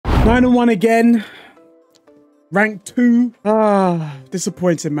9-1 again. Rank 2.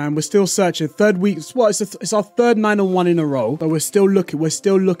 Disappointing, man. We're still searching. Third week. It's our third 9-1 in a row. But we're still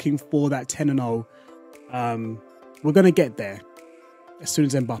looking for that 10-0. We're gonna get there as soon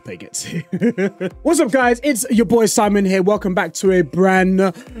as Mbappe gets here. What's up, guys? It's your boy Simon here. Welcome back to a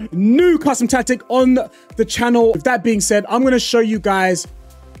brand new custom tactic on the channel. With that being said, I'm gonna show you guys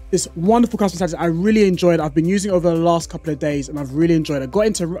this wonderful custom tactic I really enjoyed. I've been using it over the last couple of days and I've really enjoyed it. Got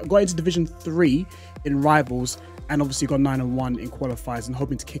into Division 3 in Rivals and obviously got 9-1 in qualifiers and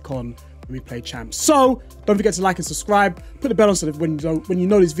hoping to kick on when we play champs. So don't forget to like and subscribe, put the bell on so that when you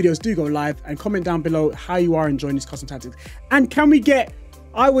know these videos do go live, and comment down below how you are enjoying these custom tactics. And can we get,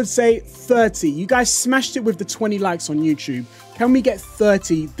 I would say 30. You guys smashed it with the 20 likes on YouTube. Can we get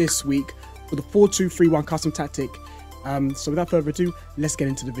 30 this week for the 4-2-3-1 custom tactic? So without further ado, let's get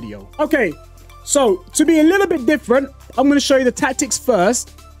into the video. Okay, so to be a little bit different, I'm going to show you the tactics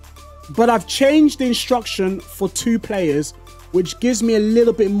first, but I've changed the instruction for 2 players, which gives me a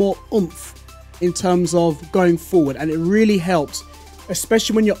little bit more oomph in terms of going forward, and it really helps,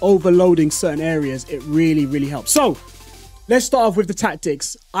 especially when you're overloading certain areas. It really, really helps. So let's start off with the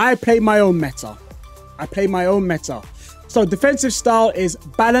tactics. I play my own meta. So defensive style is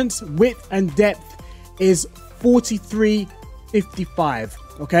balance, width, and depth is 43-55.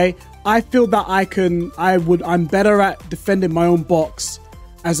 Okay, I feel that I'm better at defending my own box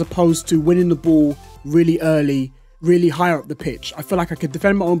as opposed to winning the ball really early, really higher up the pitch. I feel like I could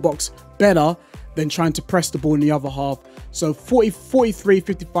defend my own box better than trying to press the ball in the other half. So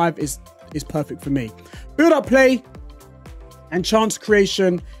 43-55 is perfect for me. Build up play and chance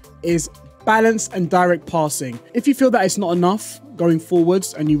creation is balance and direct passing. If you feel that it's not enough going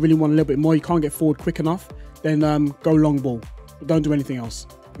forwards and you really want a little bit more, you can't get forward quick enough, then go long ball. Don't do anything else.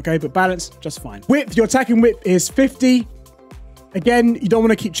 Okay, but balance, just fine. Width, your attacking width is 50. Again, you don't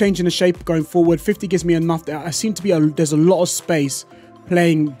want to keep changing the shape going forward. 50 gives me enough. I seem to be there's a lot of space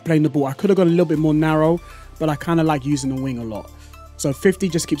playing the ball. I could have gone a little bit more narrow, but I kind of like using the wing a lot. So 50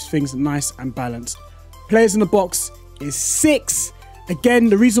 just keeps things nice and balanced. Players in the box is 6. Again,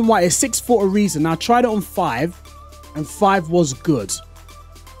 the reason why it's 6 for a reason. Now I tried it on 5 and 5 was good,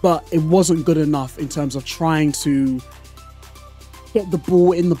 but it wasn't good enough in terms of trying to get the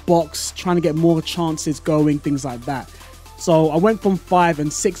ball in the box, trying to get more chances going, things like that. So I went from 5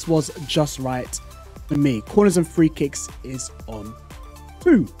 and 6 was just right for me. Corners and free kicks is on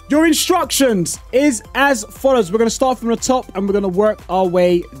 2. Your instructions is as follows. We're going to start from the top and we're going to work our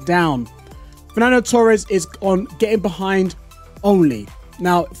way down. Fernando Torres is on getting behind only.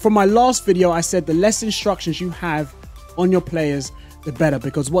 Now, from my last video, I said the less instructions you have on your players, the better,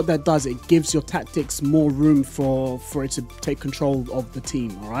 because what that does, it gives your tactics more room for it to take control of the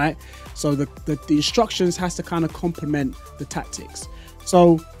team. All right, so the instructions has to kind of complement the tactics.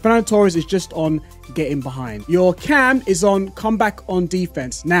 So Fernando Torres is just on getting behind. Your cam is on comeback on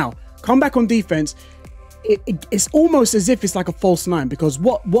defense. Now comeback on defense, it's almost as if it's like a false 9, because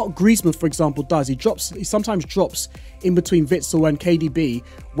what Griezmann, for example, does, he sometimes drops in between Witsel and KDB.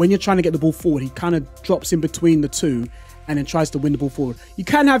 When you're trying to get the ball forward, he kind of drops in between the two and then tries to win the ball forward. You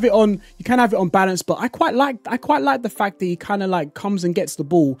can have it on balance, but I quite like the fact that he kind of like comes and gets the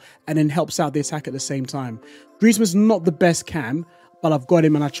ball and then helps out the attack at the same time. Griezmann's not the best cam, but I've got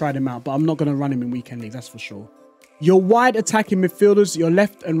him and I tried him out, but I'm not going to run him in weekend league, that's for sure. Your wide attacking midfielders, your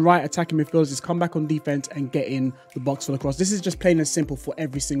left and right attacking midfielders is come back on defense and get in the box for the cross. This is just plain and simple for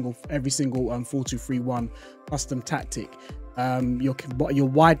every single 4-2-3-1 custom tactic. Your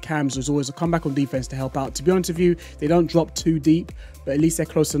wide cams is always a comeback on defense to help out. To be honest with you, they don't drop too deep, but at least they're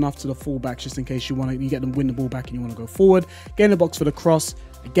close enough to the fullback just in case you get them win the ball back and you want to go forward. Get in the box for the cross.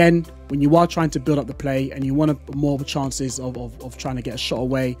 Again, when you are trying to build up the play and you want more chances of trying to get a shot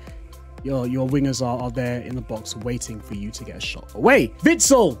away, your wingers are there in the box waiting for you to get a shot away.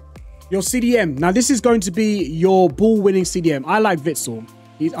 Witsel, your CDM. Now this is going to be your ball winning CDM. I like Witsel.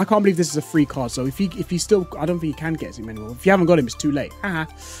 I can't believe this is a free card. So if you still, I don't think you can get him anymore. If you haven't got him, it's too late.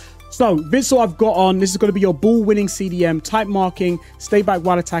 So Witsel I've got on. This is going to be your ball winning CDM. Type marking, stay back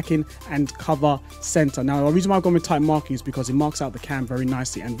while attacking, and cover center. Now the reason why I've gone with type marking is because it marks out the cam very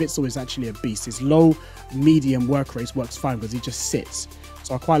nicely, and Witsel is actually a beast. His low medium work rates works fine because he just sits.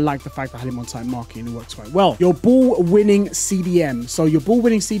 So I quite like the fact that I had him on type marking and it works quite well. Your ball winning CDM. So your ball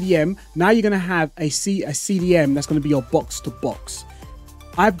winning CDM, now you're going to have a CDM that's going to be your box to box.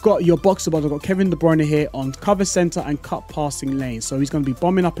 I've got your box to box. I've got Kevin De Bruyne here on cover center and cut passing lane. So he's going to be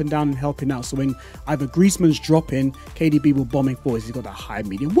bombing up and down and helping out. So when either Griezmann's dropping, KDB will bombing forwards. He's got that high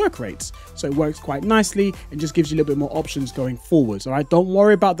medium work rates. So it works quite nicely and just gives you a little bit more options going forwards. All right. Don't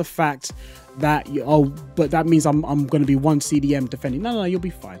worry about the fact but that means I'm going to be one CDM defending. No, you'll be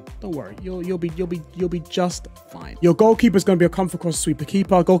fine. Don't worry. You'll be just fine. Your goalkeeper's going to be a comfort cross sweeper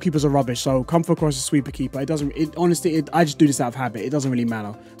keeper. Goalkeepers are rubbish, so comfort cross is sweeper keeper. Honestly, I just do this out of habit. It doesn't really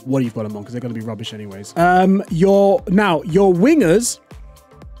matter what you've got them on because they're going to be rubbish anyways. Your wingers,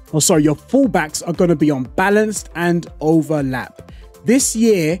 your fullbacks are going to be on balanced and overlap. This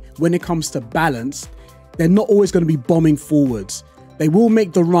year, when it comes to balance, they're not always going to be bombing forwards. They will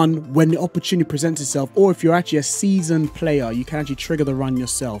make the run when the opportunity presents itself, or if you're actually a seasoned player, you can actually trigger the run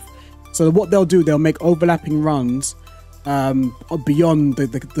yourself. So what they'll do, they'll make overlapping runs beyond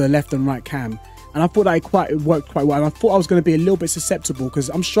the left and right cam. And I thought that it worked quite well. And I thought I was going to be a little bit susceptible because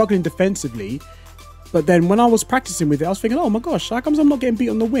I'm struggling defensively. But then when I was practicing with it, I was thinking, oh my gosh, how comes I'm not getting beat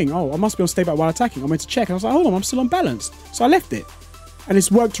on the wing? Oh, I must be on stay back while attacking. I went to check and I was like, hold on, I'm still unbalanced. So I left it. And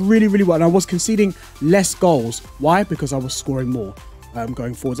it's worked really, really well. And I was conceding less goals. Why? Because I was scoring more.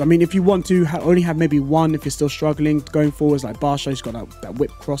 Going forwards. I mean, if you want to only have maybe one, if you're still struggling going forwards, like Barsha, he's got that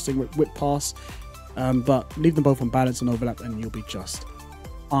whip crossing, whip pass. But leave them both on balance and overlap, and you'll be just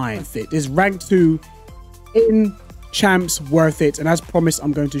fine. This is rank 2 in champs, worth it. And as promised,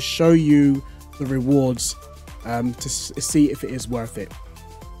 I'm going to show you the rewards to see if it is worth it.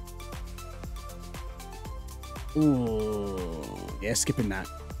 Ooh, yeah, skipping that.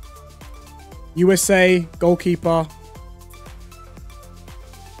 USA goalkeeper.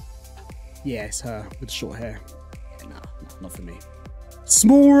 Yeah, it's her with the short hair. Yeah, nah, not for me.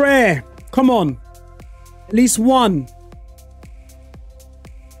 Small rare. Come on. At least one.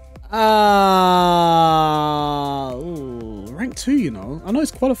 Rank 2, you know. I know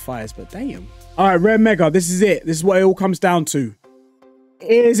it's qualifiers, but damn. All right, rare mega. This is it. This is what it all comes down to.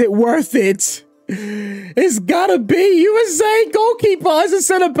 Is it worth it? It's gotta be. USA goalkeeper as a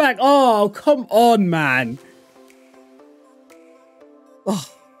centre back. Oh, come on, man. Oh.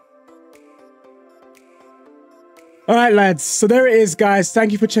 All right, lads. So there it is, guys.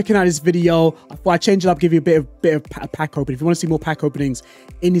 Thank you for checking out this video. I thought I'd change it up, give you a bit of pack opening. If you want to see more pack openings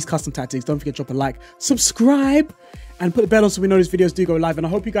in these custom tactics, don't forget to drop a like, subscribe, and put the bell on so we know these videos do go live. And I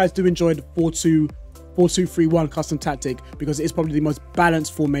hope you guys do enjoy the 4-2-3-1 custom tactic because it is probably the most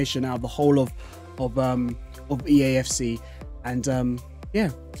balanced formation out of the whole of EAFC. And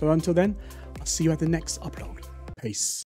yeah, so until then, I'll see you at the next upload. Peace.